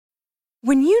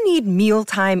When you need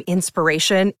mealtime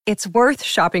inspiration, it's worth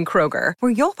shopping Kroger,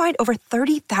 where you'll find over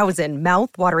 30,000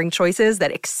 mouth-watering choices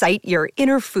that excite your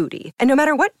inner foodie. And no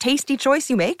matter what tasty choice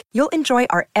you make, you'll enjoy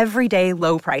our everyday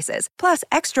low prices, plus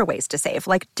extra ways to save,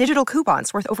 like digital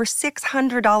coupons worth over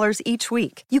 $600 each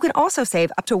week. You can also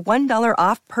save up to $1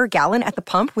 off per gallon at the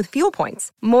pump with fuel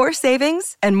points. More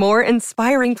savings and more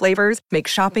inspiring flavors make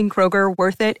shopping Kroger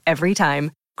worth it every time.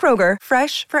 Kroger,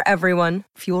 fresh for everyone.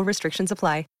 Fuel restrictions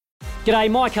apply. G'day,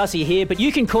 Mike Hussey here, but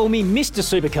you can call me Mr.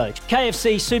 Supercoach.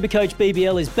 KFC Supercoach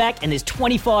BBL is back and there's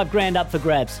 25 grand up for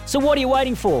grabs. So what are you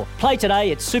waiting for? Play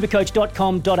today at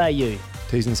supercoach.com.au.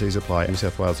 T's and C's apply. New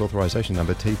South Wales authorisation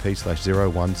number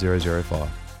TP/01005.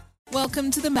 Welcome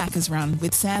to the Macca's Run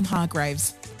with Sam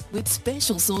Hargraves. With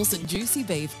special sauce and juicy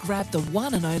beef, grab the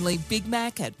one and only Big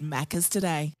Mac at Macca's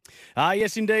today.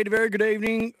 Yes, indeed. A very good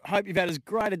evening. Hope you've had as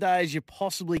great a day as you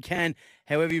possibly can,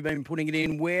 however you've been putting it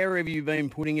in, wherever you've been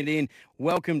putting it in.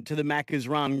 Welcome to the Macca's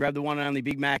Run. Grab the one and only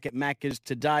Big Mac at Macca's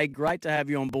today. Great to have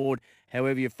you on board,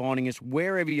 however you're finding us.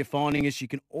 Wherever you're finding us, you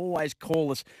can always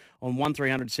call us on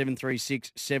 1300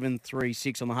 736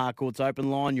 736 on the Harcourts open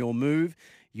line. Your move.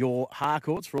 Your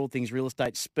Harcourts for all things real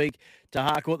estate. Speak to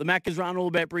Harcourt. The Macca's Run, all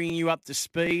about bringing you up to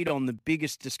speed on the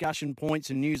biggest discussion points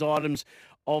and news items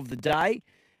of the day.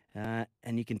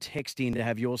 And you can text in to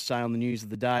have your say on the news of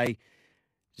the day.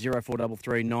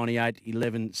 0433 98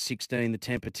 11 16. The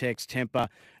Tempur text. Tempur,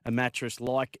 a mattress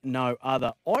like no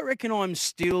other. I reckon I'm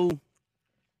still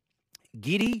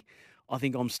giddy. I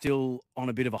think I'm still on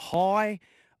a bit of a high.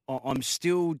 I'm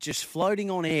still just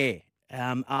floating on air.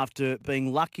 After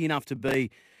being lucky enough to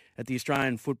be at the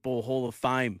Australian Football Hall of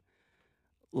Fame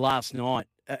last night.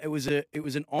 It was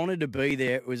an honour to be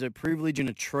there. It was a privilege and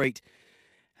a treat.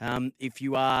 If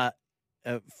you are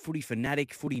a footy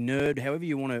fanatic, footy nerd, however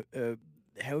you want to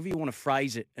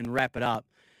phrase it and wrap it up,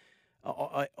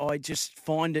 I just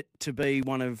find it to be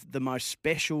one of the most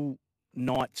special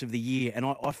nights of the year, and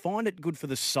I find it good for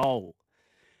the soul,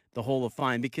 the Hall of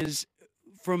Fame, because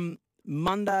from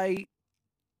Monday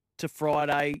to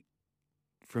Friday,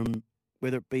 from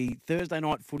whether it be Thursday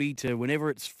night footy to whenever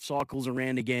it cycles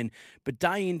around again, but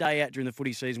day in, day out during the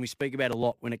footy season, we speak about a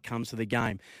lot when it comes to the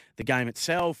game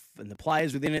itself and the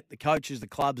players within it, the coaches, the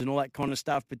clubs and all that kind of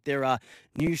stuff. But there are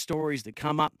news stories that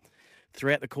come up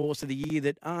throughout the course of the year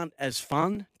that aren't as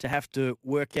fun to have to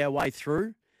work our way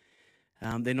through.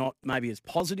 They're not maybe as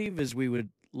positive as we would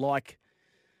like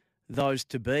those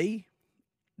to be,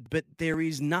 but there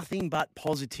is nothing but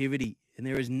positivity. And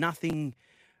there is nothing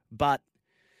but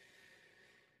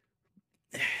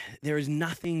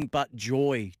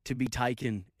joy to be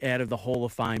taken out of the Hall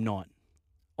of Fame night.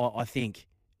 I think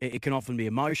it can often be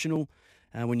emotional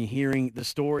when you're hearing the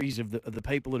stories of the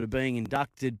people that are being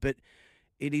inducted, but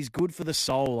it is good for the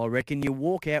soul. I reckon you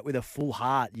walk out with a full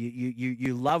heart.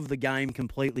 You love the game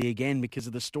completely again because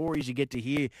of the stories you get to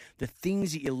hear, the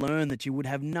things that you learn that you would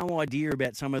have no idea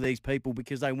about some of these people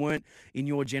because they weren't in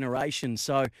your generation.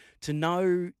 So to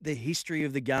know the history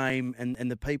of the game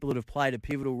and the people that have played a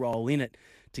pivotal role in it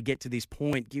to get to this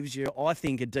point gives you, I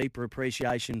think, a deeper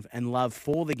appreciation and love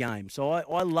for the game. So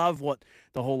I love what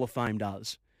the Hall of Fame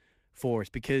does for us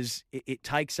because it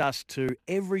takes us to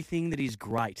everything that is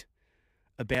great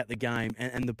about the game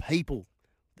and the people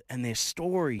and their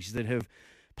stories that have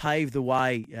paved the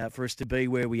way for us to be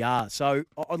where we are. So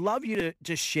I'd love you to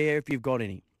just share if you've got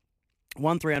any.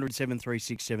 1300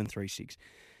 736 736.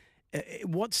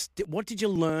 What did you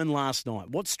learn last night?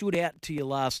 What stood out to you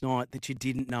last night that you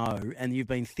didn't know and you've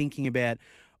been thinking about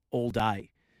all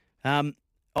day?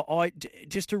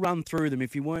 Just to run through them,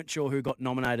 if you weren't sure who got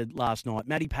nominated last night,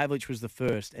 Matty Pavlich was the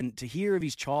first, and to hear of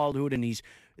his childhood and his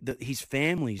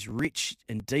family's rich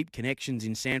and deep connections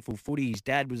in Sandford footy. His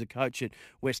dad was a coach at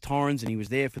West Torrens, and he was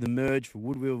there for the merge for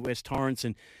Woodville West Torrens,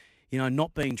 and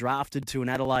not being drafted to an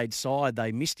Adelaide side,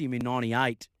 they missed him in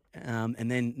 '98, and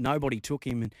then nobody took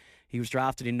him, and he was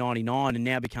drafted in '99, and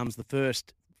now becomes the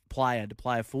first player to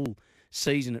play a full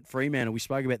season at Fremantle. We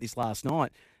spoke about this last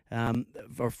night.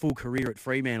 For a full career at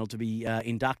Fremantle to be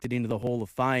inducted into the Hall of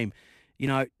Fame.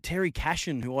 Terry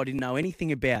Cashin, who I didn't know anything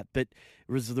about, but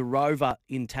was the rover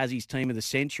in Tassie's team of the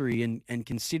century and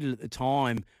considered at the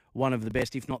time one of the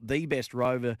best, if not the best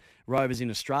rovers in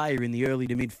Australia in the early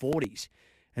to mid-40s.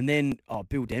 And then,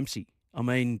 Bill Dempsey. I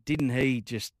mean, didn't he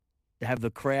just have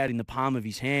the crowd in the palm of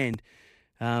his hand?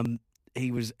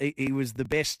 He was the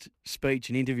best speech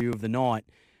and interview of the night.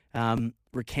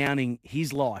 Recounting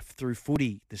his life through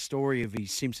footy, the story of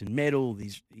his Simpson medal,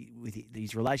 his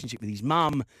relationship with his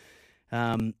mum,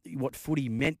 what footy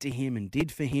meant to him and did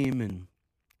for him. And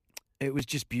it was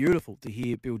just beautiful to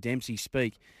hear Bill Dempsey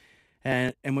speak.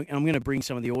 And I'm going to bring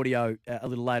some of the audio a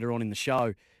little later on in the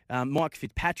show. Mike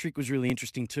Fitzpatrick was really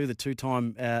interesting too, the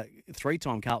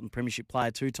three-time Carlton Premiership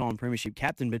player, two-time Premiership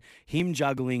captain, but him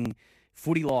juggling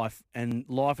footy life and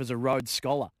life as a Rhodes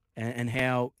Scholar and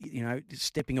how,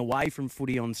 stepping away from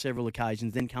footy on several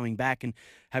occasions, then coming back and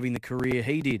having the career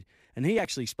he did. And he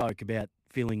actually spoke about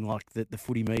feeling like that the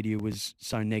footy media was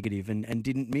so negative and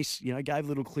didn't miss, gave a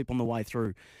little clip on the way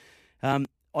through.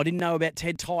 I didn't know about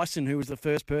Ted Tyson, who was the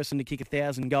first person to kick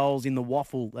 1,000 goals in the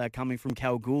waffle coming from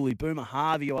Kalgoorlie. Boomer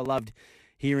Harvey, I loved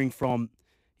hearing from,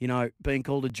 being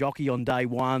called a jockey on day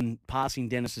one, passing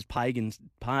Dennis Pagan's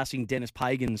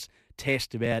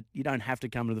test about you don't have to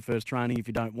come to the first training if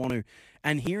you don't want to.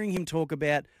 And hearing him talk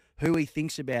about who he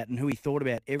thinks about and who he thought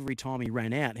about every time he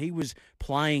ran out. He was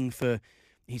playing for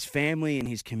his family and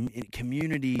his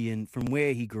community and from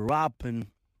where he grew up. And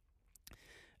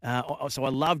so I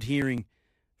loved hearing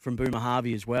from Boomer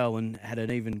Harvey as well, and had an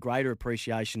even greater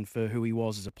appreciation for who he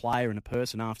was as a player and a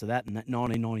person after that, and that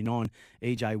 1999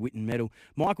 E.J. Whitten medal.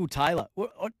 Michael Taylor.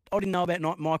 I didn't know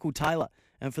about Michael Taylor.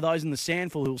 And for those in the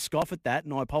Sandful who'll scoff at that,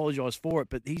 and I apologise for it,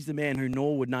 but he's the man who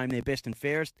Norwood named their best and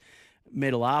fairest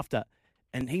medal after.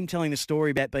 And him telling the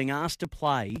story about being asked to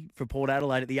play for Port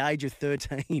Adelaide at the age of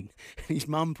 13. And his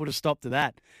mum put a stop to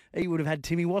that. He would have had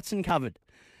Timmy Watson covered.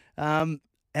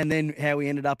 And then how he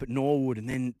ended up at Norwood, and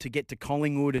then to get to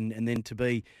Collingwood, and then to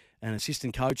be an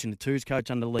assistant coach and a twos coach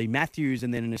under Lee Matthews,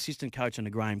 and then an assistant coach under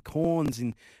Graham Corns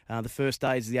in the first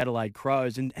days of the Adelaide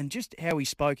Crows, and just how he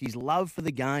spoke, his love for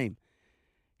the game,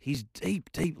 his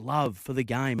deep, deep love for the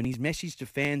game, and his message to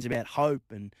fans about hope,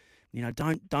 and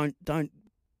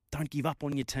don't give up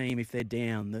on your team if they're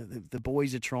down. The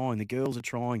boys are trying, the girls are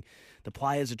trying, the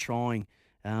players are trying.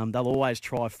 They'll always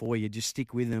try for you. Just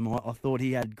stick with them. I thought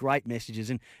he had great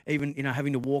messages, and even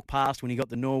having to walk past when he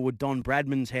got to Norwood, Don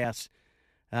Bradman's house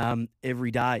every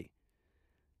day.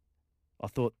 I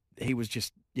thought he was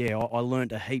just I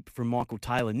learnt a heap from Michael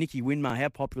Taylor. Nicky Winmar, how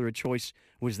popular a choice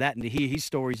was that? And to hear his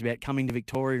stories about coming to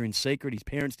Victoria in secret, his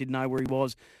parents didn't know where he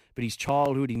was, but his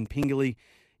childhood in Pingelly,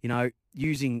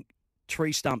 using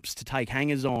tree stumps to take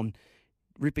hangers on,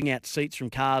 ripping out seats from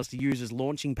cars to use as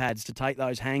launching pads to take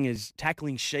those hangers,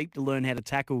 tackling sheep to learn how to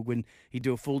tackle when he'd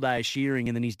do a full day of shearing,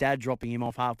 and then his dad dropping him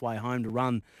off halfway home to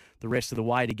run the rest of the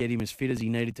way to get him as fit as he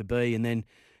needed to be. And then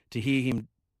to hear him,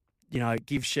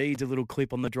 give Sheeds a little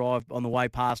clip on the drive on the way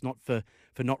past, not for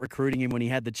not recruiting him when he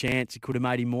had the chance. It could have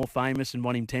made him more famous and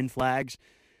won him 10 flags.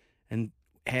 And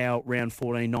how round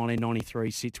 14,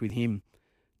 1993 sits with him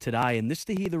today. And just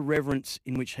to hear the reverence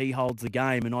in which he holds the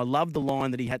game. And I love the line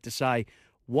that he had to say,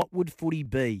 what would footy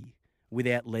be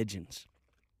without legends?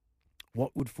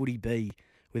 What would footy be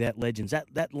without legends?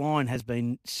 That line has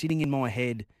been sitting in my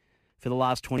head for the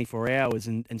last 24 hours.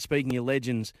 And speaking of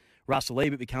legends, Russell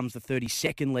Ebert becomes the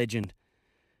 32nd legend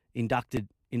inducted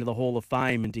into the Hall of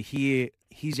Fame. And to hear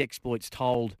his exploits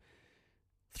told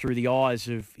through the eyes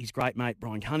of his great mate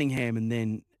Brian Cunningham, and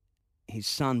then his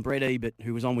son Brett Ebert,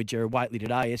 who was on with Gerard Whateley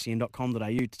today,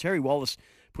 sen.com.au. Terry Wallace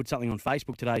put something on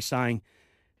Facebook today saying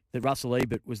that Russell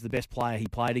Ebert was the best player he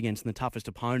played against and the toughest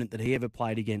opponent that he ever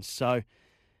played against. So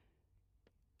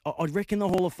I reckon the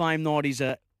Hall of Fame night is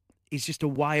just a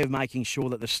way of making sure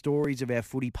that the stories of our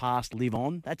footy past live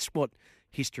on. That's what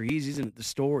history is, isn't it? The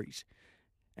stories.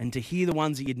 And to hear the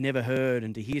ones that you'd never heard,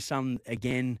 and to hear some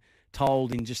again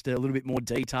told in just a little bit more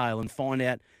detail, and find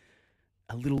out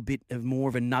a little bit of more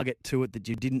of a nugget to it that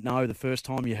you didn't know the first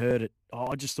time you heard it.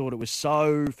 I just thought it was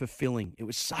so fulfilling. It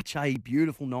was such a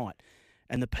beautiful night.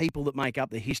 And the people that make up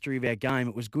the history of our game,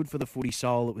 it was good for the footy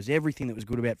soul. It was everything that was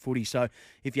good about footy. So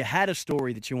if you had a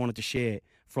story that you wanted to share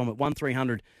from it,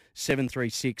 1300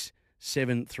 736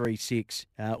 736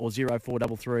 or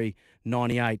 0433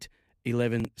 98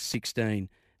 11 16.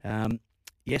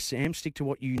 Yes, Sam, stick to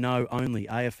what you know only,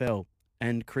 AFL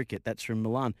and cricket. That's from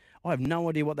Milan. I have no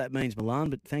idea what that means,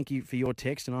 Milan, but thank you for your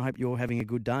text, and I hope you're having a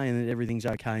good day and that everything's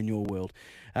okay in your world.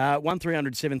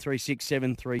 1300 736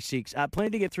 736. Plenty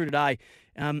to get through today.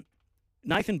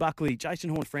 Nathan Buckley,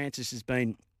 Jason Horne-Francis has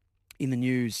been in the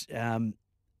news a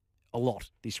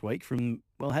lot this week,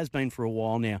 has been for a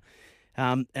while now.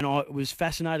 And I was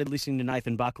fascinated listening to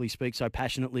Nathan Buckley speak so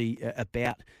passionately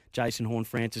about Jason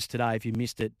Horne-Francis today. If you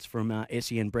missed it, it's from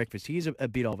SEN Breakfast. Here's a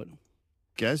bit of it.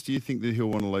 Gaz, do you think that he'll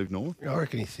want to leave North? I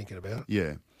reckon he's thinking about it.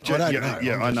 Yeah. I don't know.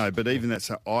 Yeah, I know. But even that's,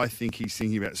 I think he's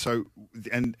thinking about it. So,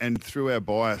 and through our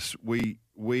bias, he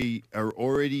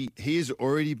is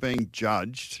already being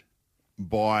judged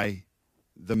by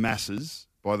the masses,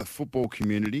 by the football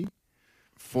community,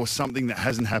 for something that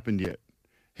hasn't happened yet.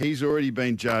 He's already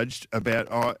been judged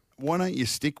about, why don't you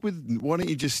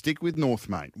just stick with North,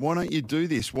 mate? Why don't you do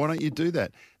this? Why don't you do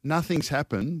that? Nothing's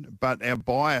happened, but our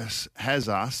bias has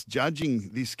us judging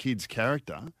this kid's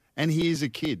character, and he is a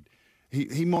kid.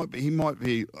 He might be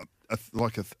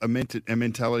a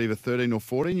mentality of a 13 or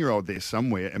 14-year-old there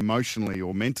somewhere, emotionally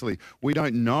or mentally. We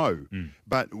don't know,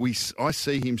 but I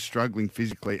see him struggling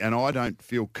physically, and I don't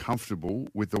feel comfortable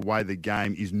with the way the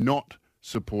game is not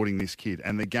supporting this kid,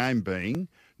 and the game being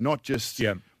not just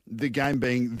the game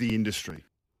being the industry.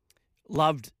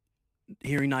 Loved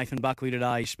hearing Nathan Buckley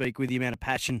today speak with the amount of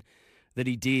passion that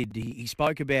he did. He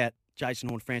spoke about Jason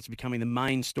Horne-Francis becoming the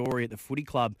main story at the footy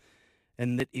club,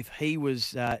 and that if he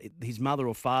was his mother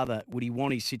or father, would he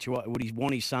want his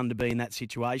son to be in that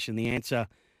situation? The answer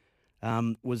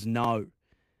was no.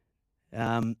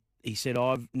 He said,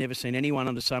 "I've never seen anyone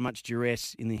under so much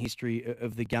duress in the history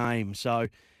of the game." So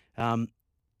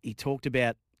he talked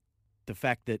about the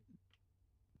fact that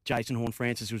Jason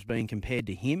Horne-Francis was being compared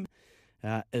to him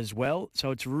as well. So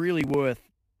it's really worth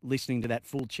listening to that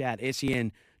full chat,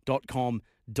 sen.com.au,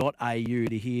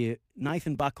 to hear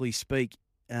Nathan Buckley speak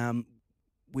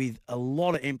with a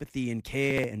lot of empathy and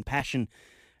care and passion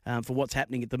for what's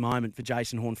happening at the moment for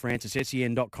Jason Horne-Francis,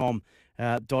 sen.com.au.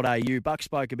 Buck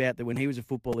spoke about that when he was a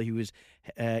footballer, his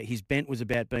bent was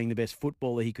about being the best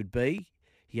footballer he could be.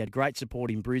 He had great support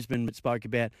in Brisbane, but spoke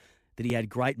about that he had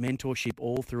great mentorship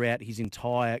all throughout his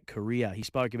entire career. He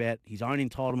spoke about his own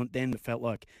entitlement then, but felt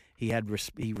like he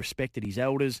respected his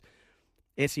elders.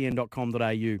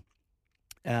 sen.com.au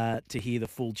to hear the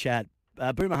full chat.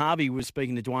 Boomer Harvey was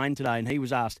speaking to Dwayne today, and he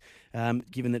was asked,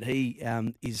 given that he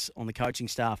is on the coaching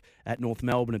staff at North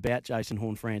Melbourne, about Jason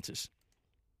Horne-Francis.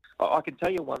 I can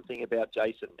tell you one thing about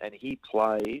Jason, and he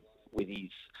plays with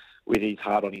his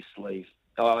heart on his sleeve.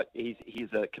 He's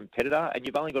a competitor, and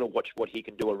you've only got to watch what he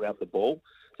can do around the ball.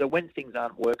 So when things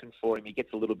aren't working for him, he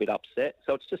gets a little bit upset.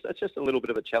 So it's just a little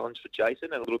bit of a challenge for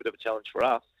Jason and a little bit of a challenge for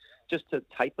us, just to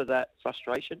taper that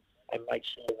frustration and make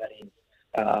sure that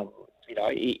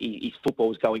his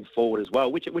football is going forward as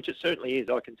well, which it certainly is.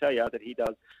 I can tell you that he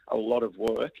does a lot of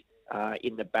work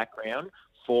in the background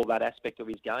for that aspect of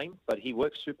his game, but he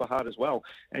works super hard as well.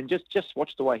 And just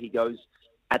watch the way he goes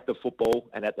at the football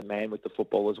and at the man with the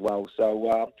football as well.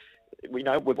 So we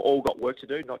know we've all got work to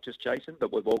do, not just Jason,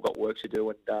 but we've all got work to do,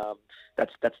 and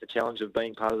that's the challenge of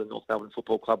being part of the North Melbourne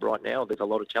Football Club right now. There's a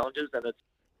lot of challenges, and it's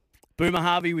Boomer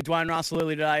Harvey with Dwayne Russell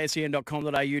earlier today,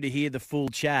 sen.com.au, to hear the full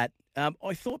chat.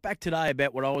 I thought back today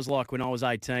about what I was like when I was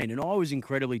 18, and I was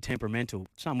incredibly temperamental.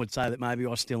 Some would say that maybe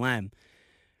I still am.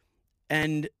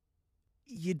 And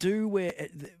you do I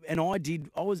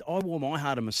wore my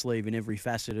heart on my sleeve in every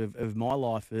facet of my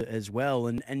life as well.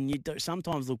 And you do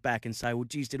sometimes look back and say, well,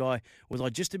 geez, was I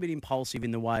just a bit impulsive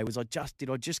in the way? Did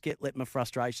I just let my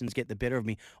frustrations get the better of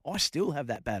me? I still have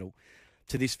that battle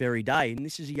to this very day. And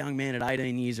this is a young man at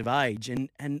 18 years of age.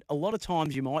 And a lot of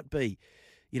times you might be,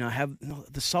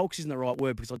 the sulks isn't the right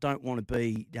word, because I don't want to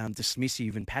be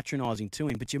dismissive and patronising to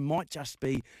him, but you might just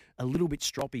be a little bit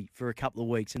stroppy for a couple of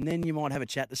weeks, and then you might have a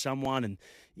chat to someone and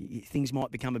things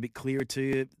might become a bit clearer to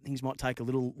you. Things might take a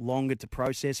little longer to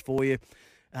process for you,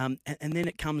 and then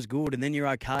it comes good, and then you're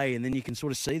okay, and then you can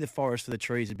sort of see the forest for the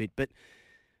trees a bit. But,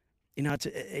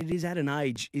 it is at an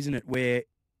age, isn't it, where,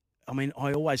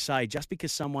 I always say, just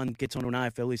because someone gets onto an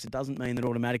AFL list, it doesn't mean that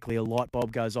automatically a light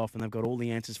bulb goes off and they've got all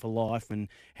the answers for life and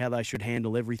how they should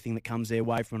handle everything that comes their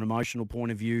way from an emotional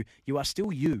point of view. You are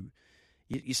still you.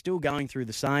 You're still going through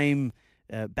the same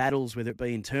battles, whether it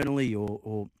be internally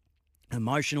or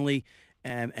emotionally,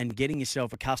 and getting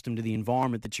yourself accustomed to the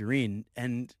environment that you're in.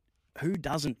 And who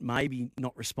doesn't maybe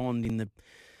not respond in the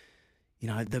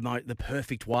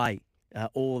perfect way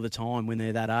all of the time when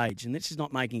they're that age? And this is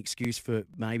not making excuse for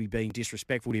maybe being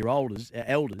disrespectful to your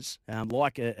elders,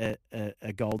 like a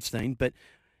Goldstein. But,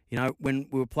 when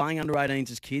we were playing under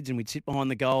 18s as kids and we'd sit behind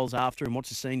the goals after and watch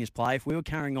the seniors play, if we were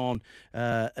carrying on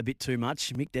a bit too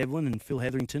much, Mick Devlin and Phil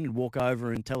Hetherington would walk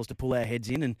over and tell us to pull our heads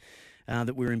in and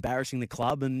that we were embarrassing the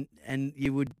club. And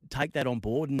you would take that on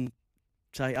board and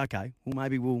say, okay, well,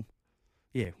 maybe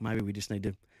we just need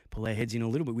to pull our heads in a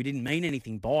little bit. We didn't mean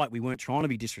anything by it. We weren't trying to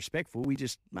be disrespectful. We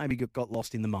just maybe got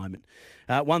lost in the moment.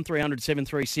 1300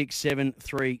 736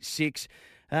 736.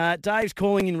 Dave's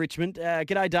calling in Richmond.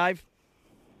 G'day, Dave.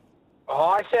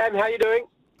 Hi, Sam. How you doing?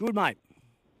 Good, mate.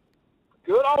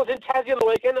 Good. I was in Tassie on the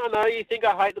weekend. I know you think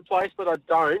I hate the place, but I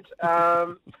don't.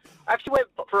 Actually went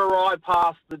for a ride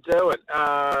past the Derwent,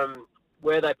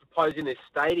 where they're proposing this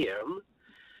stadium.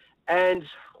 And,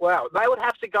 wow, they would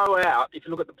have to go out, if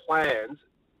you look at the plans,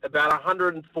 about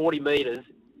 140 metres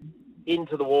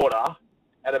into the water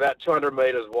and about 200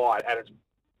 metres wide.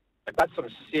 And that's some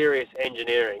serious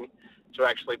engineering. to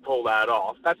actually pull that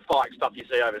off. That's like stuff you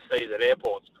see overseas at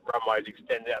airports. Runways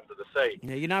extend out into the sea.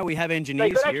 Yeah, you know we have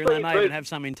engineers here, and they may even have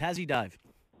some in Tassie, Dave.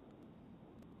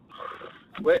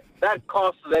 That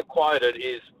cost they've quoted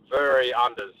is very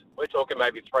unders. We're talking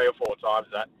maybe 3 or 4 times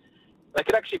that. They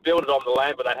could actually build it on the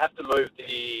land, but they'd have to move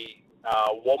the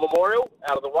War Memorial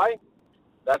out of the way.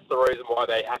 That's the reason why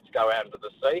they have to go out into the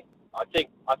sea. I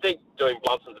think doing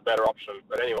Blunson's a better option.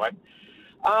 But anyway,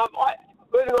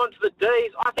 moving on to the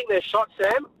D's, I think they're shot,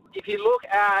 Sam. If you look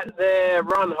at their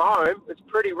run home, it's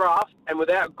pretty rough, and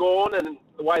without Gawn and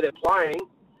the way they're playing,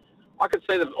 I could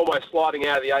see them almost sliding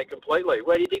out of the 8 completely.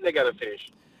 Where do you think they're going to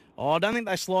finish? Oh, I don't think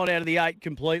they slide out of the 8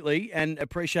 completely, and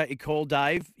appreciate your call,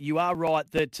 Dave. You are right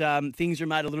that things are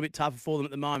made a little bit tougher for them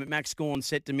at the moment. Max Gawn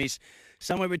set to miss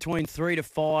somewhere between 3 to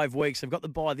 5 weeks. They've got the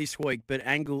bye this week, but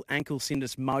ankle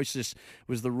syndesmosis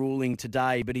was the ruling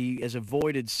today, but he has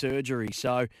avoided surgery.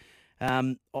 So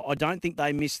I don't think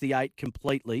they miss the 8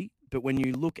 completely, but when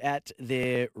you look at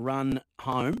their run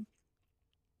home,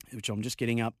 which I'm just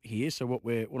getting up here, so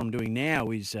what I'm doing now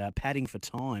is padding for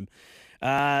time.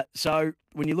 So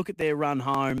when you look at their run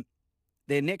home,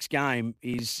 their next game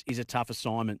is a tough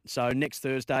assignment. So next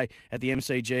Thursday at the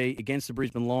MCG against the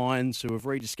Brisbane Lions, who have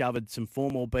rediscovered some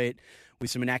form, albeit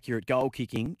with some inaccurate goal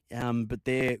kicking, but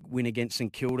their win against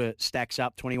St Kilda stacks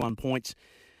up 21 points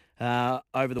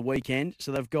over the weekend.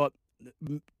 So they've got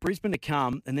Brisbane to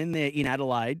come, and then they're in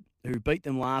Adelaide, who beat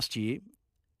them last year.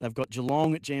 They've got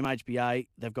Geelong at GMHBA.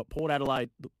 They've got Port Adelaide,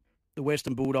 the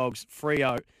Western Bulldogs,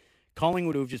 Freo,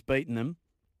 Collingwood, who have just beaten them,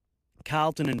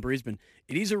 Carlton and Brisbane.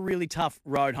 It is a really tough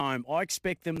road home. I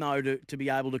expect them, though, to be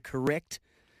able to correct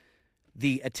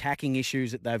the attacking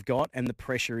issues that they've got and the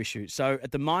pressure issues. So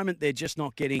at the moment, they're just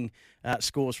not getting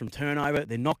scores from turnover.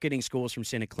 They're not getting scores from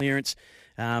centre clearance.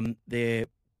 Their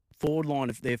forward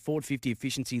 50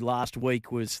 efficiency last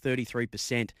week was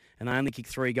 33%, and they only kicked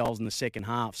 3 goals in the second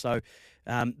half. So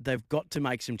they've got to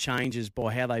make some changes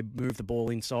by how they move the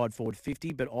ball inside forward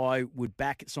 50, but I would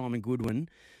back Simon Goodwin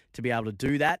to be able to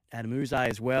do that. Adam Uze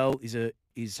as well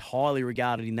is highly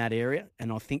regarded in that area,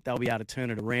 and I think they'll be able to turn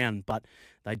it around, but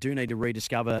they do need to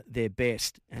rediscover their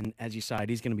best, and as you say, it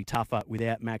is going to be tougher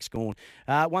without Max Gawn.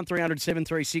 1300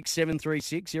 736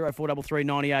 736 0433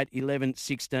 98 11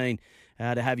 16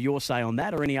 to have your say on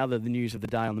that or any other the news of the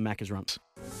day on the Macca's Run.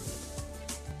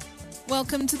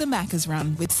 Welcome to the Macca's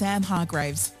Run with Sam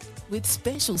Hargraves. With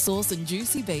special sauce and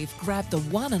juicy beef, grab the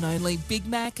one and only Big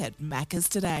Mac at Macca's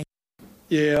today.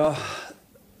 Yeah,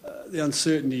 the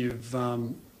uncertainty of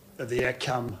the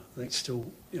outcome, I think,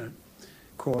 still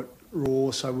quite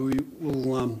raw. So we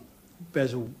will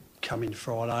Basil come in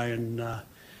Friday and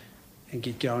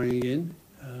get going again.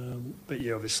 But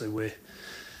yeah, obviously we're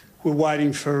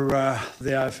waiting for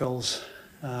the AFL's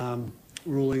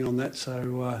ruling on that.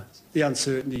 So the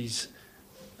uncertainties.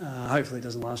 Hopefully it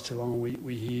doesn't last too long and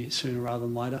we hear sooner rather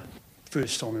than later.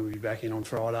 First time we'll be back in on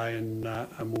Friday and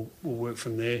we'll work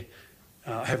from there.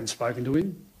 I haven't spoken to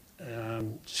him,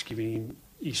 just giving him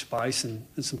his space and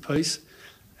some peace.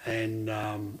 And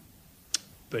I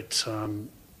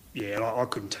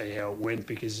couldn't tell you how it went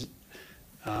because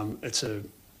it's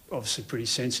obviously pretty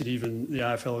sensitive, and the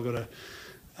AFL have got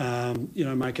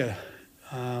to make a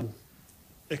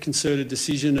concerted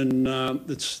decision, and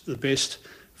that's the best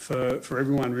for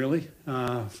everyone really,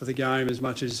 for the game as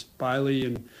much as Bailey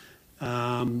and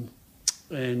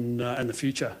the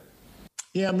future.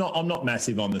 Yeah, I'm not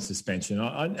massive on the suspension.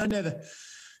 I never,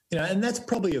 and that's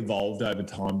probably evolved over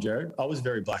time, Jared. I was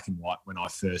very black and white when I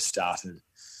first started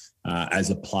as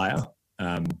a player.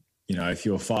 If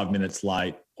you were 5 minutes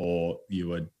late or you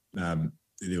were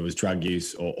there was drug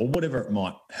use or whatever it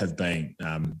might have been,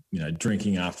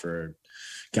 drinking after a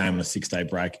game on a 6-day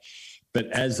break. But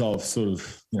as I've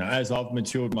as I've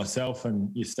matured myself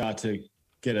and you start to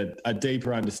get a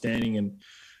deeper understanding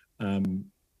and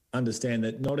understand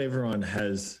that not everyone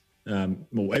has,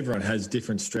 everyone has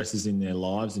different stresses in their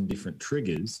lives and different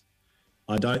triggers.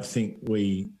 I don't think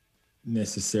we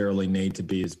necessarily need to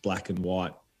be as black and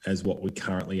white as what we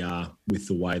currently are with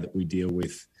the way that we deal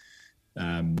with,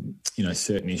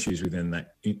 certain issues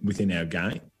within our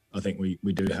game. I think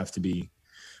we do have to be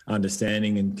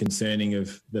understanding and concerning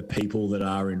of the people that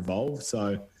are involved.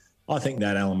 So I think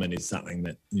that element is something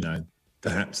that,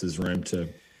 perhaps there's room to.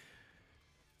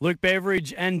 Luke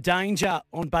Beveridge and Danger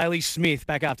on Bailey Smith.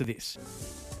 Back after this.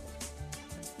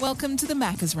 Welcome to the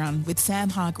Macca's Run with Sam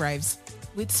Hargraves.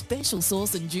 With special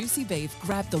sauce and juicy beef,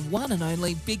 grab the one and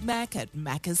only Big Mac at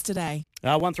Macca's today.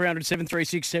 1300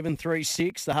 736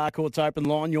 736. The Harcourts open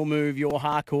line. Your move, your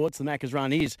Harcourts. The Macca's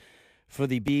Run is for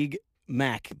the big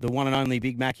Mac, the one and only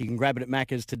Big Mac. You can grab it at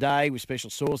Macca's today with special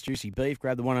sauce, juicy beef.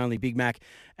 Grab the one and only Big Mac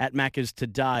at Macca's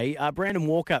today. Brandon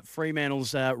Walker,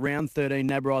 Fremantle's round 13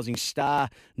 NAB Rising Star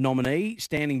nominee,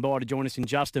 standing by to join us in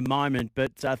just a moment.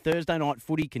 But Thursday night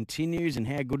footy continues, and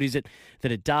how good is it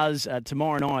that it does?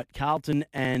 Tomorrow night, Carlton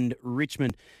and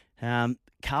Richmond.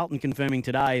 Carlton confirming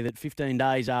today that 15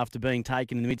 days after being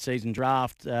taken in the mid-season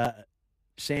draft,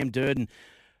 Sam Durden,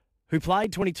 who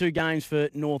played 22 games for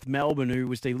North Melbourne, who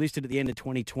was delisted at the end of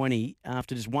 2020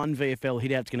 after just one VFL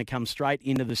hit-out, is going to come straight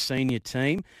into the senior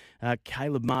team.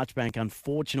 Caleb Marchbank,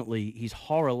 unfortunately, his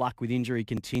horror luck with injury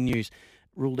continues.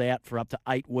 Ruled out for up to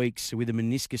 8 weeks with a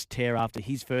meniscus tear after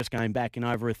his first game back in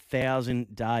over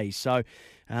 1,000 days. So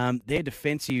their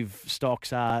defensive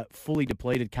stocks are fully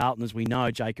depleted. Carlton, as we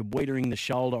know, Jacob Wiedering, the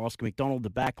shoulder, Oscar McDonald, the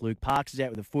back, Luke Parks is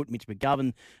out with a foot, Mitch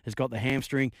McGovern has got the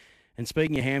hamstring. And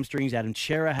speaking of hamstrings, Adam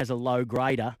Chera has a low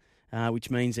grader, which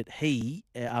means that he,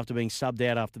 after being subbed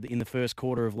out in the first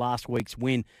quarter of last week's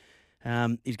win,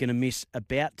 is going to miss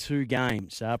about 2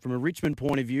 games. From a Richmond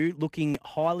point of view, looking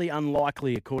highly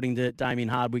unlikely, according to Damien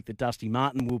Hardwick, that Dusty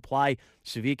Martin will play.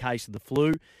 Severe case of the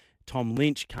flu. Tom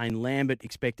Lynch, Kane Lambert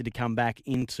expected to come back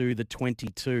into the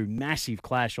 22. Massive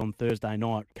clash on Thursday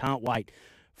night. Can't wait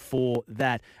for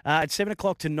that. At 7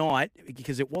 o'clock tonight,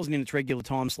 because it wasn't in its regular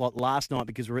time slot last night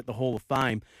because we're at the Hall of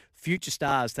Fame, Future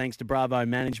Stars, thanks to Bravo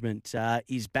Management,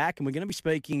 is back, and we're going to be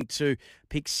speaking to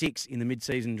pick 6 in the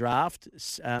mid-season draft,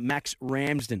 Max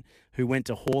Ramsden, who went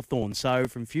to Hawthorn. So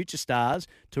from Future Stars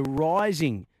to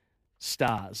Rising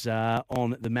Stars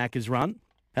on the Macca's Run.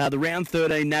 The round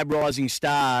 13 NAB Rising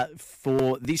Star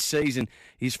for this season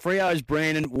is Freo's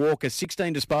Brandon Walker.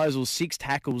 16 disposals, 6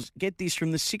 tackles. Get this,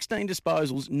 from the 16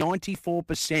 disposals,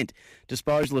 94%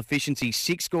 disposal efficiency,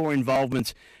 6 score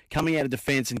involvements, coming out of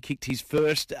defence, and kicked his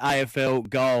first AFL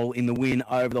goal in the win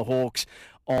over the Hawks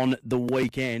on the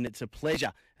weekend. It's a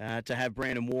pleasure to have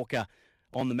Brandon Walker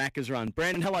on the Macca's Run.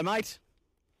 Brandon, hello, mate.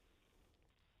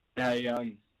 How you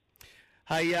going?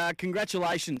 Hey,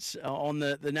 congratulations on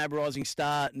the NAB Rising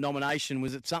Star nomination.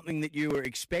 Was it something that you were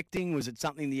expecting? Was it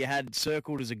something that you had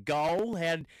circled as a goal?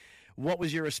 What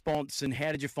was your response, and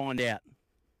how did you find out?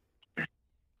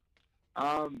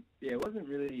 Yeah, it wasn't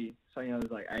really something I was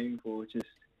aiming for. Just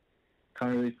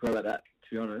kind of really forgot about that,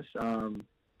 to be honest.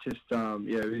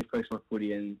 Really focused on my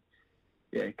footy, and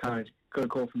kind of got a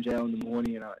call from jail in the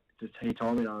morning, and he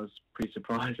told me, and I was pretty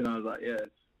surprised, and I was like,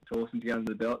 it's awesome to get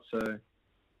under the belt. So.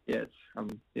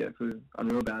 I'm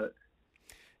unreal about it.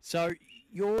 So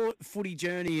your footy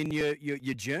journey and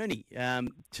your journey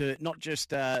to not just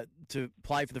to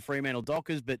play for the Fremantle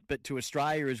Dockers, but to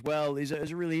Australia as well is a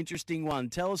really interesting one.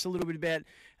 Tell us a little bit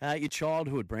about your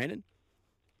childhood, Brandon.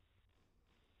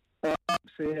 I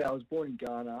was born in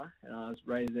Ghana and I was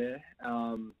raised there.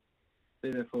 Been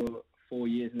there for 4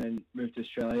 years and then moved to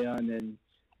Australia, and then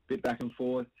a bit back and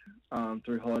forth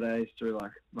through holidays, through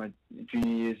my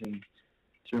junior years and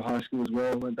through high school as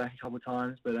well. Went back a couple of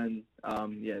times, but then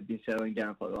been settling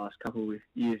down for the last couple of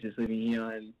years, just living here,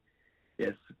 and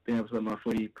it's been able to let my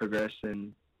footy progress,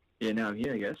 and now I'm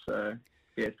here, I guess. So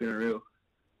it's been unreal.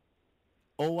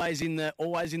 Always in the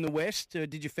West.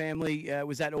 Did your family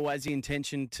was that always the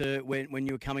intention to when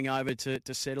you were coming over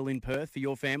to settle in Perth for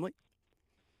your family?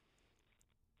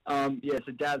 So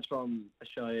Dad's from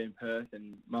Australia in Perth,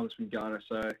 and Mum's from Ghana,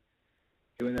 so.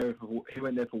 He went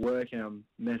there for work, and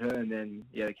met her, and then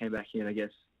they came back here and I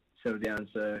guess settled down.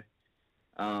 So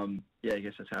I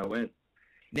guess that's how it went.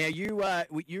 Now you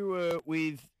were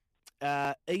with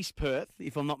East Perth,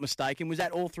 if I'm not mistaken. Was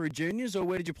that all through juniors, or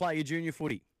where did you play your junior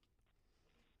footy?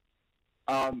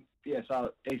 So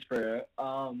East Perth.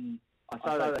 I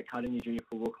started at Cardinia Junior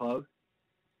Football Club,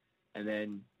 and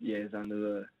then it's under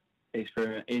the East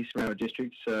Fremantle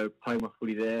District. So played my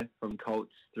footy there from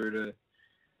Colts through to.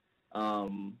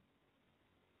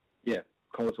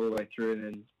 Colts all the way through, and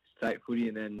then state footy,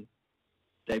 and then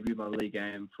debuted my league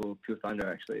game for Pure Thunder,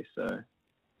 actually. So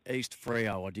East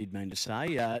Freo, I did mean to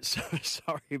say. So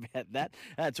sorry about that.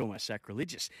 That's almost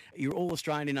sacrilegious. You're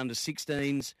All-Australian in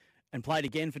under-16s and played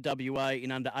again for WA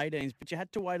in under-18s, but you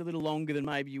had to wait a little longer than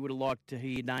maybe you would have liked to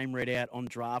hear your name read out on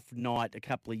draft night a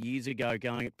couple of years ago,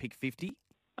 going at pick 50.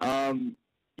 I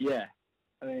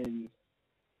mean,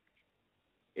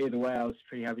 either way, I was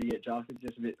pretty happy to get drafted.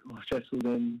 Just a bit more stressful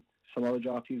than some other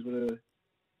draftees would have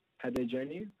had their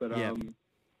journey. But,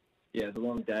 it's a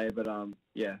long day. But,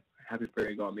 happy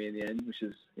Freo got me in the end,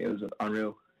 it was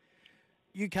unreal.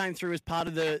 You came through as part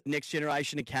of the Next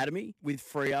Generation Academy with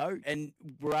Freo and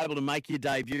were able to make your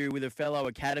debut with a fellow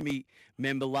Academy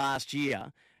member last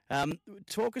year.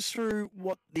 Talk us through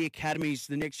what the academies,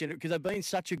 the next generation, because they've been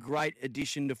such a great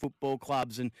addition to football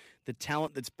clubs and the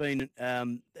talent that's been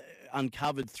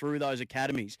uncovered through those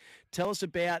academies. Tell us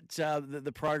about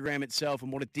the program itself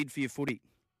and what it did for your footy.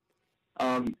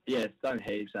 It's done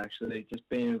heaps actually. Just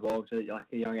being involved at like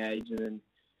a young age and then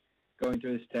going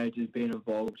through the stages, being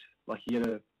involved. Like you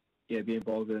gotta be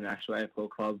involved with an actual AFL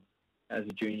club as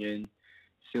a junior and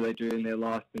see what they do in their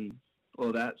life and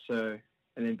all that. So,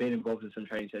 and then being involved in some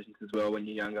training sessions as well when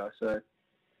you're younger. So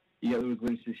you get little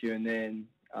glimpses here and then,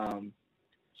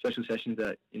 special sessions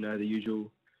that, the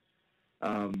usual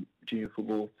junior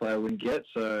football player wouldn't get.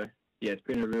 So, yeah, it's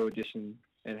been a real addition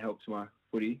and helped my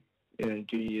footy in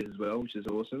junior years as well, which is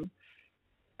awesome.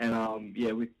 And,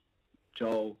 with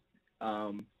Joel,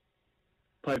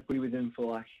 played footy with him for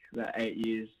like about 8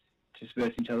 years, just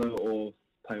versus each other or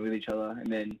playing with each other,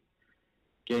 and then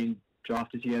getting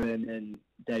drafted together and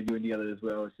debuting together as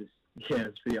well. It's just,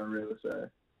 it's pretty unreal. So,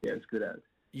 it's good at it.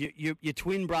 Your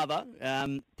twin brother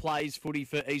plays footy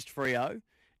for East Freo.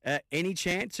 Any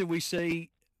chance that we see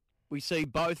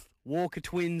both Walker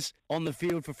twins on the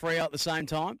field for Freo at the same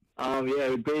time?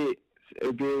 It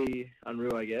would be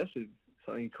unreal, I guess. It's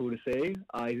something cool to see.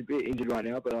 He's a bit injured right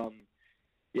now, but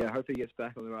hopefully he gets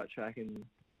back on the right track and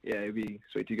it'd be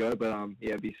sweet to go. But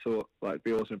it'd be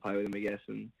be awesome to play with him, I guess,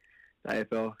 and the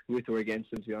AFL with or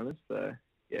against him, to be honest. So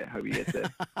hope he gets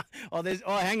there.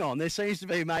 Hang on. There seems to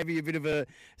be maybe a bit of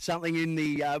something in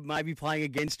the maybe playing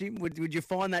against him. Would you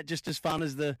find that just as fun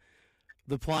as the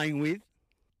playing with?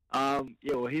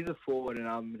 He's a forward and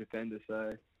I'm a defender,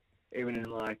 so even in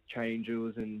like training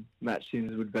drills and match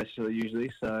sims would best each other usually.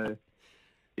 So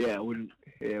it would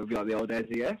be like the old days,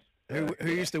 I guess. Who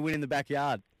used to win in the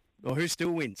backyard, or who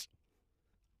still wins?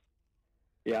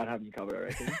 Yeah, I'd have him covered, I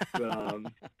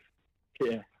reckon.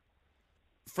 But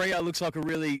Freo looks like a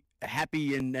really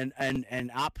happy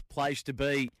and up place to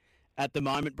be at the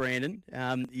moment, Brandon.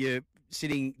 You're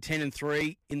sitting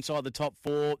 10-3 inside the top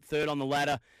four, third on the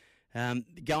ladder,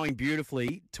 going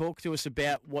beautifully. Talk to us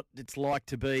about what it's like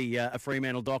to be a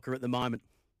Fremantle Docker at the moment.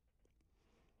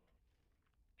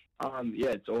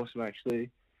 It's awesome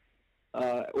actually.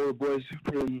 All the boys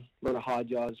put in a lot of hard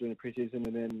yards during the pre-season,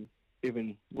 and then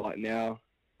even like now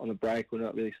on the break, we're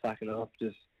not really slacking off.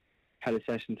 Just had a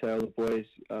session to all the boys,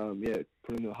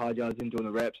 putting the hard yards in, doing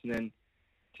the reps, and then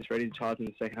just ready to charge in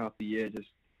the second half of the year. Just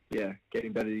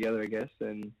getting better together, I guess,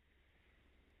 and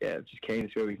just keen to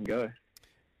see where we can go.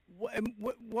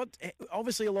 What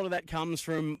obviously a lot of that comes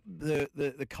from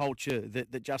the culture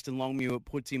that Justin Longmuir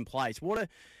puts in place.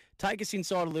 Take us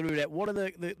inside a little bit. What are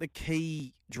the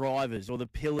key drivers or the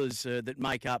pillars that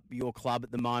make up your club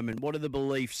at the moment? What are the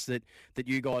beliefs that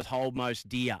you guys hold most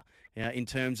dear in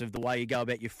terms of the way you go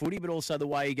about your footy, but also the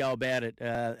way you go about it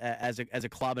as a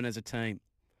club and as a team?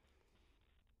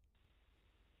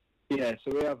 Yeah,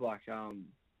 so we have like our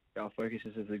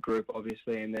focuses as a group,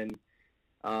 obviously, and then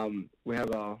we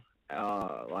have our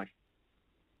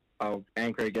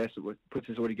anchor, I guess, that puts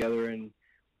us all together, and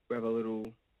we have a little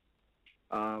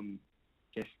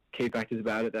key factors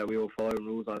about it that we all follow,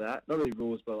 rules like that. Not really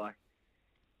rules, but like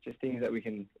just things that we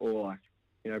can all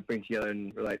bring together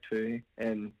and relate to,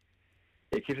 and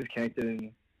it keeps us connected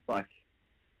and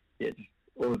just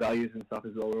all the values and stuff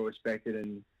as well. We're all respected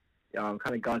and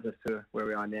kind of guides us to where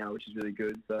we are now, which is really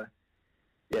good. So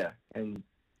and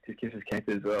just keeps us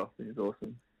connected as well, which is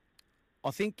awesome. I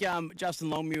think Justin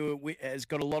Longmuir has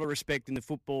got a lot of respect in the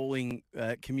footballing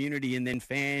community, and then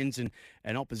fans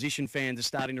and opposition fans are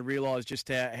starting to realise just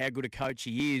how good a coach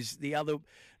he is.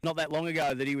 Not that long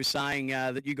ago that he was saying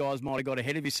that you guys might have got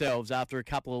ahead of yourselves after a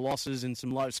couple of losses and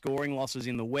some low-scoring losses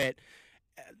in the wet.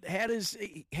 How does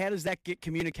that get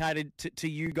communicated to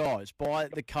you guys by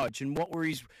the coach, and what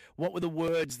were the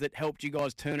words that helped you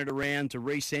guys turn it around to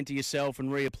recenter yourself and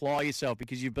reapply yourself,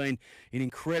 because you've been in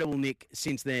incredible nick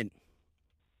since then?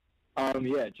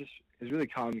 Just was really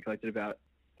calm and collected about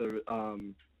the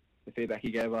feedback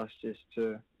he gave us, just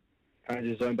to kind of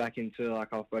just zone back into like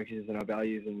our focuses and our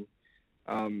values,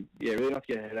 and really not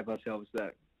to get ahead of ourselves.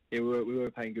 That we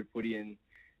were playing good footy, and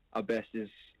our best is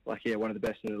one of the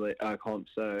best in the comp.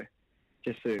 So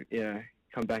just to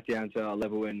come back down to our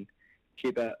level and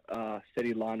keep a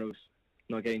steady line of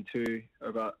not getting too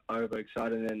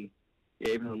overexcited, and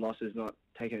even the losses, not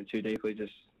taking it too deeply,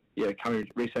 just kind of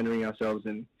recentering ourselves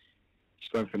and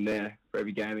just going from there for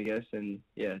every game, I guess, and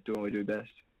doing what we do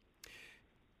best.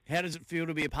 How does it feel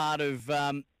to be a part of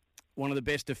one of the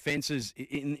best defences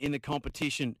in the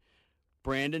competition,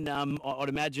 Brandon? I'd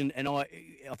imagine, and I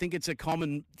think it's a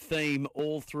common theme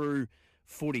all through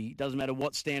footy. Doesn't matter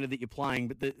what standard that you're playing,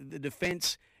 but the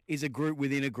defence is a group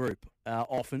within a group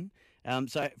often.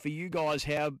 So for you guys,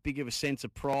 how big of a sense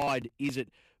of pride is it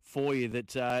for you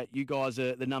that you guys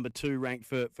are the number 2 ranked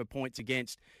for points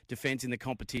against defence in the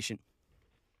competition?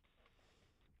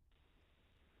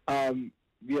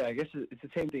 Yeah, I guess it's a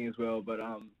team thing as well. But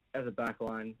as a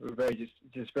backline, we're very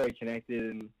just very connected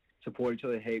and support each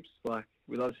other heaps. Like,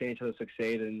 we love seeing each other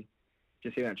succeed and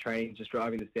just seeing that training, just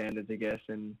driving the standards, I guess.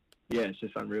 And yeah, it's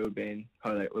just unreal being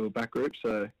part of that little back group.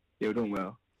 So yeah, we're doing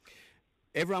well.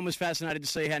 Everyone was fascinated to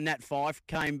see how Nat Fyfe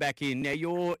came back in. Now,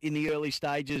 you're in the early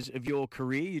stages of your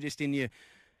career. You're just in your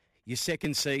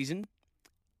second season.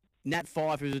 Nat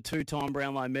Fyfe, who's a 2-time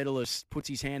Brownlow medalist, puts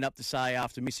his hand up to say,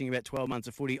 after missing about 12 months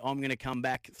of footy, I'm going to come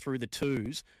back through the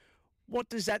twos. What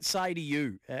does that say to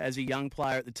you as a young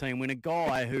player at the team when a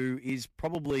guy who is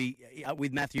probably,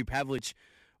 with Matthew Pavlich,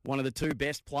 one of the 2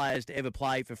 best players to ever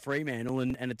play for Fremantle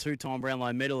and a 2-time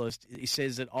Brownlow medalist, he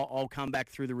says that I'll come back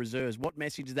through the reserves? What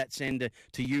message does that send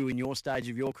to you in your stage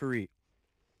of your career?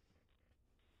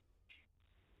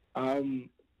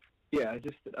 Yeah, I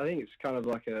think it's kind of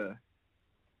like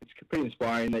it's pretty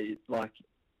inspiring that,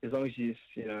 as long as you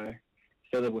just,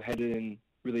 stay level-headed and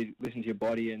really listen to your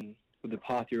body and with the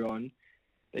path you're on,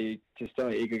 that you just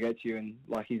don't let ego get to you. And,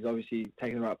 he's obviously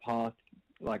taken the right path,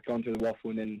 gone through the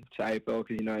waffle and then to AFL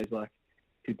because he knows,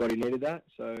 his body needed that.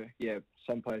 So, yeah,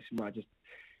 some players might just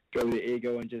go with the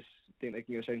ego and just think they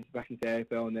can go straight back into the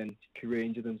AFL and then career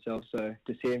injure themselves. So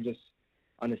to see him just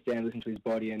understand, listen to his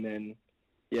body and then,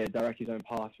 yeah, direct his own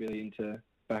path really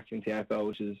back into the AFL,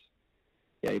 which is,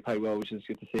 yeah, he played well, which is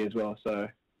good to see as well. So,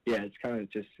 yeah, it's kind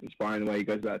of just inspiring the way he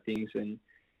goes about things, and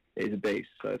he's a beast,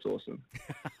 so it's awesome.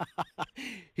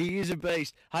 He is a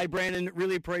beast. Hey, Brandon,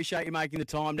 really appreciate you making the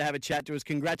time to have a chat to us.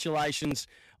 Congratulations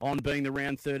on being the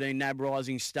Round 13 NAB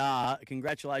Rising Star.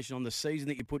 Congratulations on the season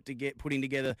that you're putting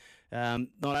together, not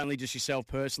only just yourself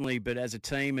personally, but as a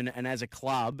team and as a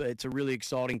club. It's a really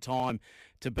exciting time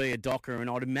to be a Docker, and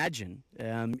I'd imagine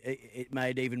it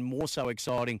made even more so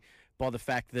exciting by the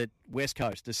fact that West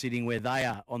Coast are sitting where they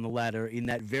are on the ladder in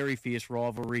that very fierce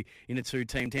rivalry in a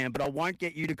 2-team town. But I won't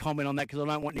get you to comment on that because I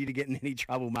don't want you to get in any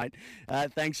trouble, mate.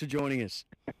 Thanks for joining us.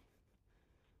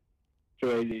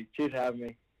 Too easy. Cheers for having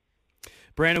me.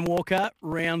 Brandon Walker,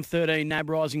 Round 13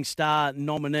 NAB Rising Star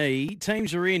nominee.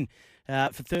 Teams are in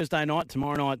for Thursday night,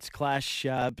 tomorrow night's clash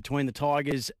between the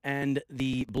Tigers and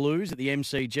the Blues at the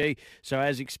MCG. So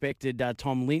as expected,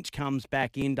 Tom Lynch comes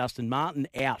back in. Dustin Martin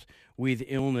out with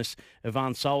illness.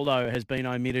 Ivan Soldo has been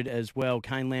omitted as well.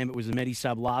 Kane Lambert was the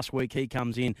Medi-sub last week. He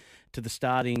comes in to the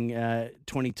starting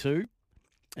 22.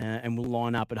 And will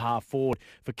line up at half forward.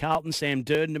 For Carlton, Sam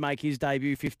Durden to make his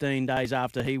debut 15 days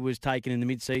after he was taken in the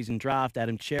mid-season draft.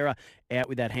 Adam Chera out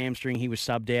with that hamstring. He was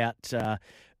subbed out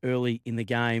early in the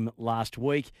game last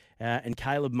week. And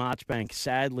Caleb Marchbank,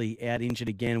 sadly, out injured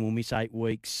again and will miss 8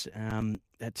 weeks.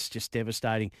 That's just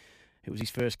devastating. It was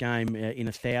his first game in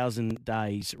 1,000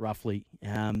 days, roughly.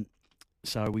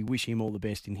 So we wish him all the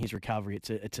best in his recovery.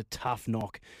 It's a tough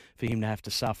knock for him to have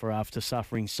to suffer after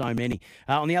suffering so many.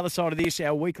 On the other side of this,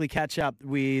 our weekly catch-up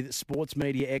with sports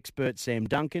media expert Sam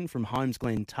Duncan from Holmes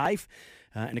Glen TAFE.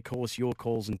 And, of course, your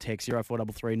calls and texts,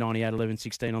 0433 98 11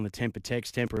 16 on the Temper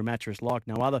text. Temper, a mattress like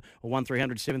no other, or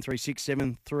 1300 736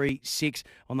 736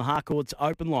 on the Harcourt's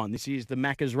open line. This is the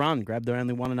Macca's Run. Grab the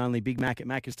only one and only Big Mac at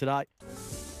Macca's today.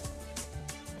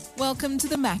 Welcome to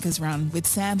the Macca's Run with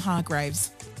Sam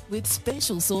Hargraves. With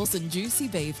special sauce and juicy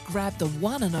beef, grab the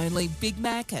one and only Big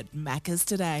Mac at Macca's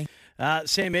today.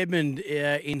 Sam Edmund,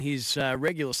 in his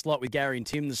regular slot with Gary and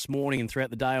Tim this morning and throughout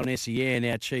the day on SEN,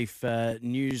 our chief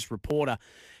news reporter,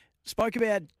 spoke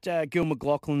about Gil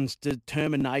McLachlan's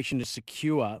determination to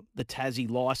secure the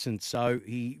Tassie licence. So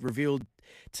he revealed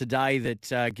today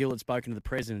that Gil had spoken to the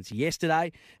presidents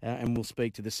yesterday and will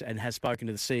speak to this and has spoken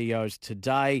to the CEOs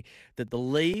today, that the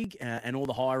league and all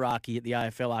the hierarchy at the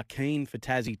AFL are keen for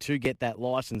Tassie to get that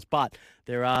licence. But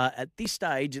there are, at this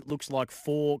stage, it looks like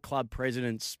 4 club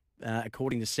presidents,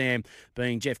 according to Sam,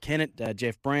 being Jeff Kennett,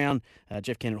 Jeff Brown,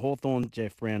 Jeff Kennett Hawthorn,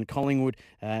 Jeff Brown Collingwood,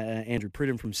 Andrew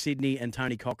Pridham from Sydney, and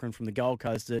Tony Cochrane from the Gold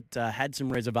Coast, that had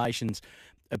some reservations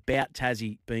about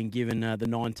Tassie being given the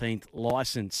 19th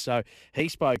licence. So he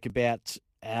spoke about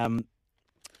that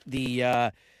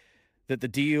the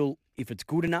deal, if it's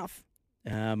good enough,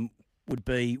 would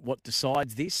be what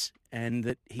decides this, and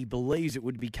that he believes it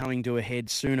would be coming to a head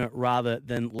sooner rather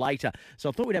than later. So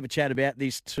I thought we'd have a chat about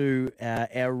this to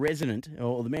our resident,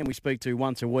 or the man we speak to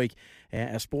once a week,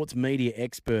 our sports media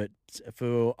expert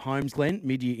for Holmes Glen.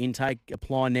 Mid-year intake,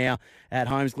 apply now at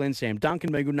Holmes Glen. Sam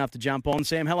Duncan, be good enough to jump on.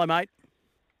 Sam, hello, mate.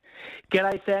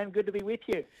 G'day, Sam. Good to be with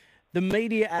you. The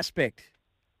media aspect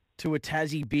to a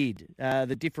Tassie bid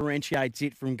that differentiates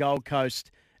it from Gold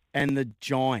Coast and the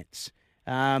Giants.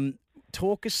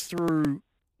 Talk us through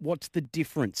what's the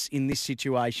difference in this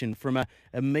situation from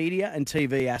a media and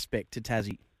TV aspect to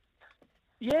Tassie.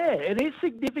 Yeah, it is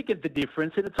significant, the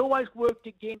difference, and it's always worked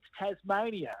against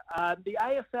Tasmania. The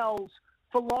AFL's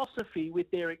philosophy with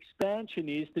their expansion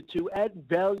is that to add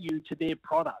value to their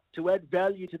product, to add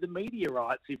value to the media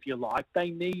rights, if you like,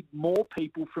 they need more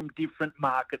people from different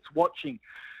markets watching.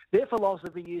 Their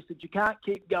philosophy is that you can't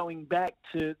keep going back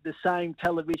to the same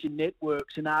television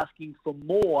networks and asking for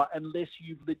more unless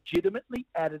you've legitimately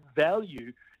added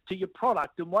value to your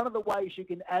product. And one of the ways you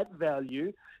can add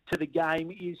value to the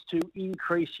game is to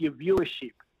increase your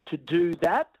viewership. To do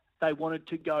that, they wanted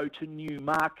to go to new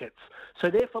markets. So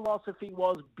their philosophy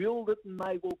was build it and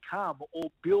they will come,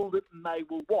 or build it and they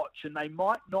will watch. And they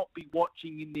might not be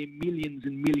watching in their millions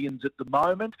and millions at the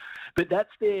moment, but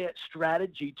that's their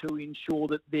strategy to ensure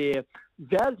that their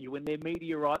value and their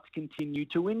media rights continue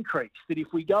to increase. That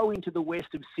if we go into the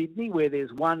west of Sydney, where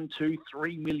there's 1, 2,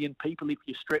 3 million people, if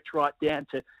you stretch right down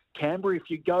to Canberra, if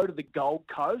you go to the Gold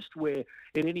Coast, where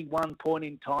at any one point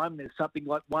in time there's something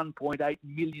like 1.8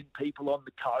 million people on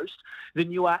the coast,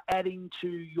 then you are adding to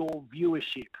your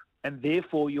viewership, and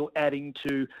therefore you're adding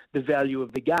to the value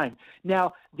of the game.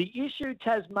 Now, the issue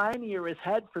Tasmania has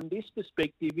had from this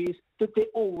perspective is that they're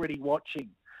already watching.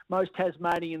 Most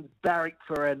Tasmanians barrack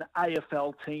for an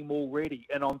AFL team already,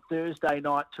 and on Thursday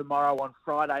night, tomorrow, on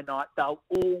Friday night, they'll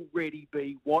already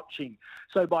be watching.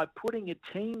 So by putting a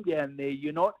team down there,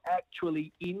 you're not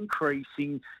actually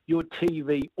increasing your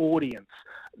TV audience.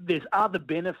 There's other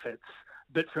benefits,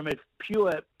 but from a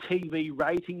pure TV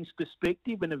ratings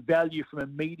perspective and a value from a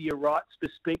media rights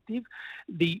perspective,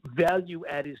 the value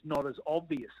add is not as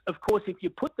obvious. Of course, if you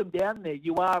put them down there,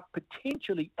 you are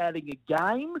potentially adding a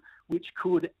game which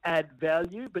could add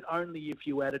value, but only if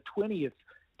you add a 20th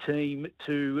team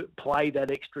to play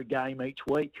that extra game each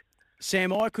week.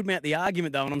 Sam, I could mount the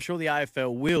argument, though, and I'm sure the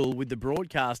AFL will, with the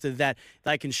broadcaster, that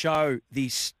they can show the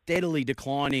steadily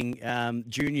declining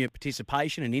junior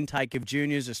participation and intake of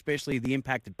juniors, especially the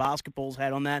impact that basketball's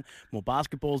had on that. More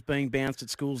basketball's being bounced at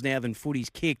schools now than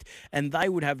footy's kicked, and they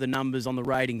would have the numbers on the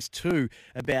ratings too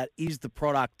about is the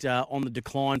product on the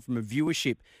decline from a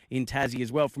viewership in Tassie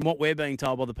as well. From what we're being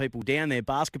told by the people down there,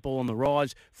 basketball on the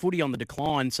rise, footy on the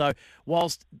decline. So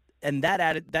whilst... And that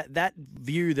added that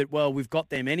view that, well, we've got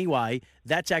them anyway,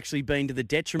 that's actually been to the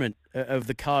detriment of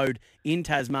the code in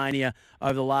Tasmania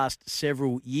over the last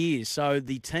several years. So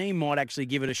the team might actually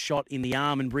give it a shot in the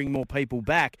arm and bring more people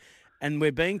back. And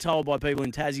we're being told by people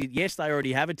in Tassie, yes, they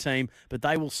already have a team, but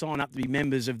they will sign up to be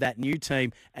members of that new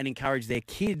team and encourage their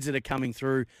kids that are coming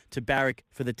through to barrack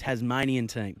for the Tasmanian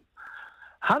team.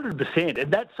 100%.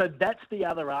 And that's the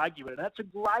other argument. And that's a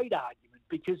great argument,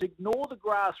 because ignore the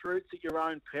grassroots at your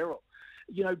own peril.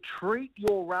 You know, treat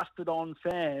your rusted-on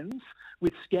fans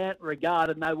with scant regard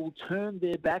and they will turn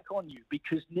their back on you,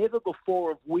 because never before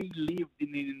have we lived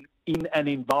in an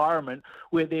environment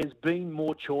where there's been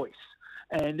more choice.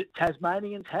 And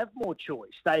Tasmanians have more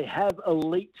choice. They have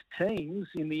elite teams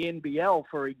in the NBL,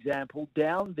 for example,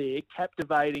 down there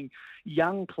captivating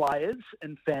young players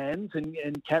and fans and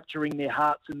capturing their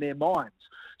hearts and their minds.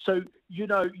 So, you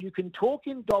know, you can talk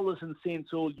in dollars and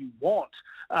cents all you want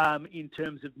in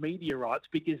terms of media rights,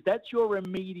 because that's your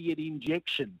immediate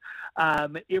injection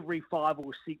every 5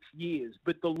 or 6 years.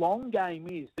 But the long game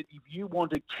is that if you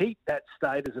want to keep that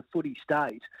state as a footy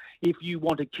state, if you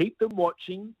want to keep them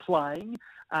watching, playing,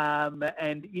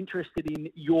 and interested in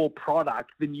your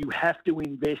product, then you have to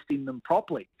invest in them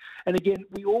properly. And again,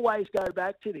 we always go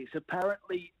back to this.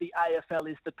 Apparently, the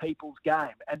AFL is the people's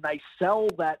game, and they sell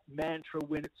that mantra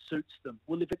when it suits them.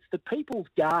 Well, if it's the people's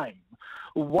game,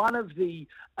 one of the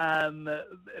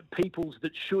peoples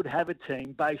that should have a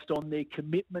team based on their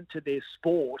commitment to their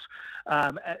sport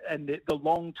and the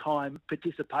long-time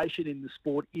participation in the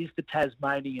sport is the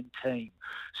Tasmanian team.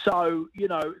 So, you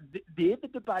know, the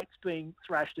debate's being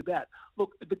thrashed about.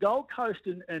 Look, the Gold Coast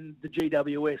and the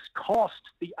GWS cost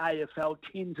the AFL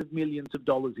tens of millions of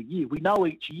dollars a year. We know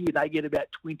each year they get about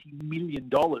 $20 million.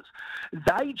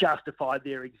 They justified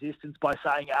their existence by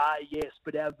saying, yes,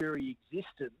 but our very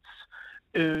existence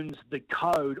earns the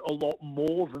code a lot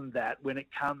more than that when it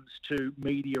comes to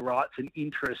media rights and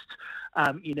interest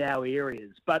in our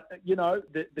areas. But, you know,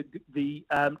 the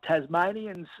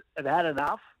Tasmanians have had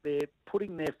enough. They're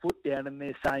putting their foot down and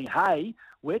they're saying, hey,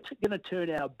 we're going to turn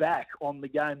our back on the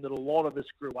game that a lot of us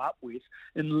grew up with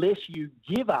unless you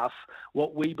give us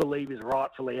what we believe is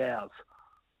rightfully ours.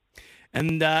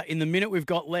 And in the minute we've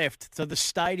got left, so the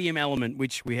stadium element,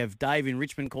 which we have Dave in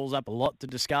Richmond calls up a lot to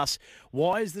discuss,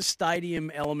 why is the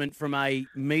stadium element from a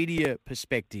media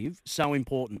perspective so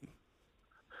important?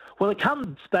 Well, it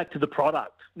comes back to the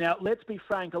product. Now, let's be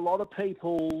frank, a lot of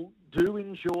people do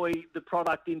enjoy the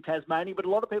product in Tasmania, but a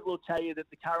lot of people will tell you that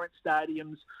the current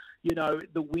stadiums, you know,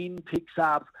 the wind picks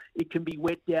up, it can be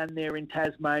wet down there in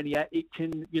Tasmania, it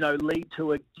can, you know, lead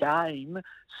to a game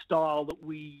style that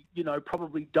we, you know,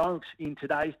 probably don't in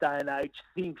today's day and age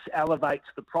thinks elevates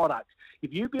the product.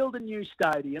 If you build a new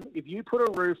stadium, if you put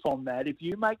a roof on that, if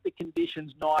you make the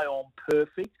conditions nigh on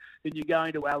perfect, then you're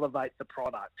going to elevate the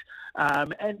product.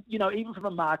 And, you know, even from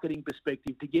a marketing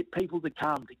perspective, to get people to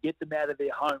come, to get them out of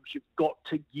their homes, you've got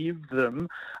to give them,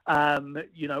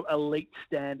 you know, elite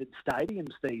standard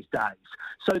stadiums these days.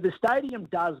 So the stadium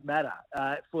does matter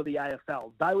for the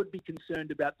AFL. They would be concerned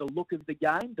about the look of the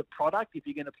game, the product. If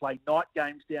you're going to play night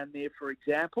games down there, for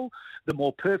example, the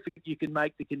more perfect you can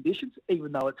make the conditions,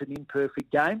 even though it's an imperfect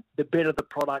game, the better the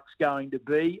product's going to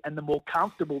be and the more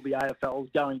comfortable the AFL is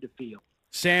going to feel.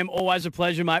 Sam, always a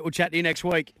pleasure, mate. We'll chat to you next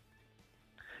week.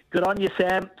 Good on you,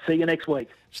 Sam. See you next week.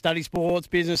 Study sports,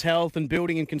 business, health and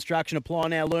building and construction. Apply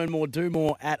now, learn more, do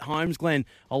more at Holmes. Glenn,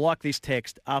 I like this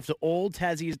text. After all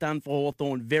Tassie has done for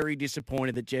Hawthorn, very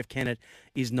disappointed that Jeff Kennett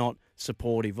is not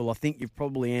supportive. Well, I think you've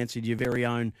probably answered your very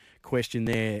own question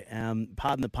there.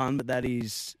 Pardon the pun, but that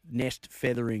is nest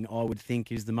feathering, I would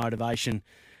think, is the motivation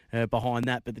behind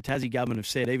that. But the Tassie government have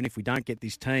said, even if we don't get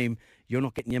this team, you're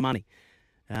not getting your money.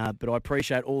 But I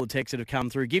appreciate all the texts that have come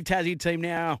through. Give Tassie a team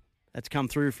now. That's come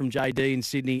through from JD in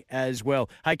Sydney as well.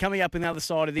 Hey, coming up on the other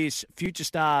side of this, future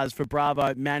stars for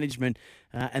Bravo Management.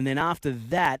 And then after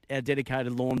that, our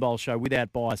dedicated Lawn Bowl show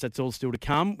without bias. That's all still to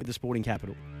come with the Sporting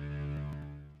Capital.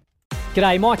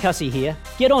 G'day, Mike Hussey here.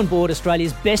 Get on board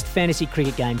Australia's best fantasy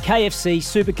cricket game, KFC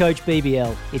Supercoach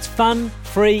BBL. It's fun,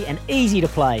 free and easy to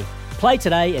play. Play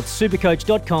today at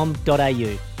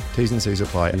supercoach.com.au. T's and C's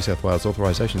apply. New South Wales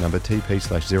authorisation number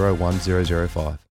TP/01005.